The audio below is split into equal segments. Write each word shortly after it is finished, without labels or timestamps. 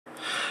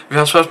Vi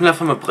har et spørgsmål her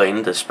fra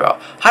Mabrine, der spørger: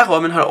 Hej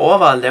Robin, har du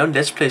overvejet at lave en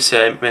let's play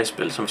serie med et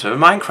spil som f.eks.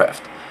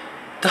 Minecraft?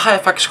 Det har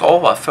jeg faktisk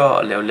overvejet før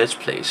at lave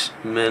let's plays,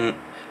 men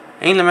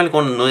af en eller anden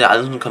grund er noget jeg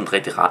aldrig sådan kommet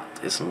rigtig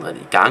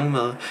i gang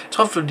med. Jeg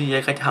tror fordi jeg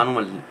ikke rigtig har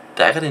nogen,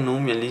 der er ikke rigtig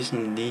nogen jeg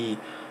lige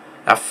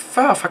jeg har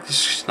før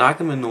faktisk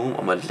snakket med nogen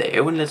om at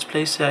lave en let's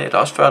play serie. Der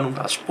er også før nogen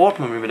der har spurgt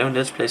mig om jeg vil lave en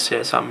let's play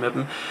serie sammen med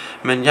dem,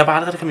 men jeg har bare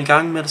aldrig kommet i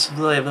gang med det så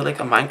videre. Jeg ved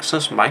ikke om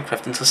sådan som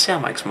Minecraft interesserer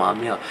mig ikke så meget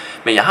mere.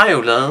 Men jeg har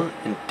jo lavet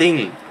en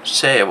del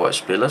serier hvor jeg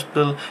spiller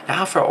spil. Jeg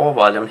har før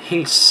overvejet at lave en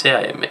hel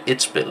serie med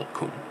et spil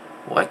kun,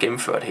 hvor jeg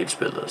gennemfører et helt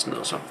spil og sådan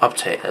noget, så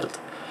optage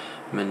alt.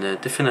 Men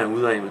det finder jeg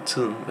ud af med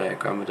tiden, hvad jeg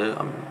gør med det.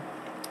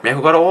 Men jeg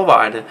kunne godt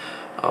overveje det,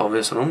 og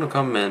hvis der er nogen der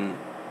kommer med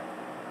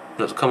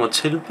og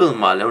tilbyder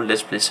mig at lave en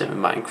let's play serie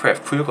med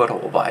Minecraft, kunne jeg godt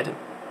overveje det.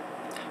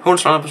 Hun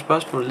svarer på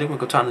spørgsmålet, læg mig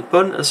kommentaren i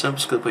bunden, eller send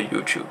besked på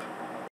YouTube.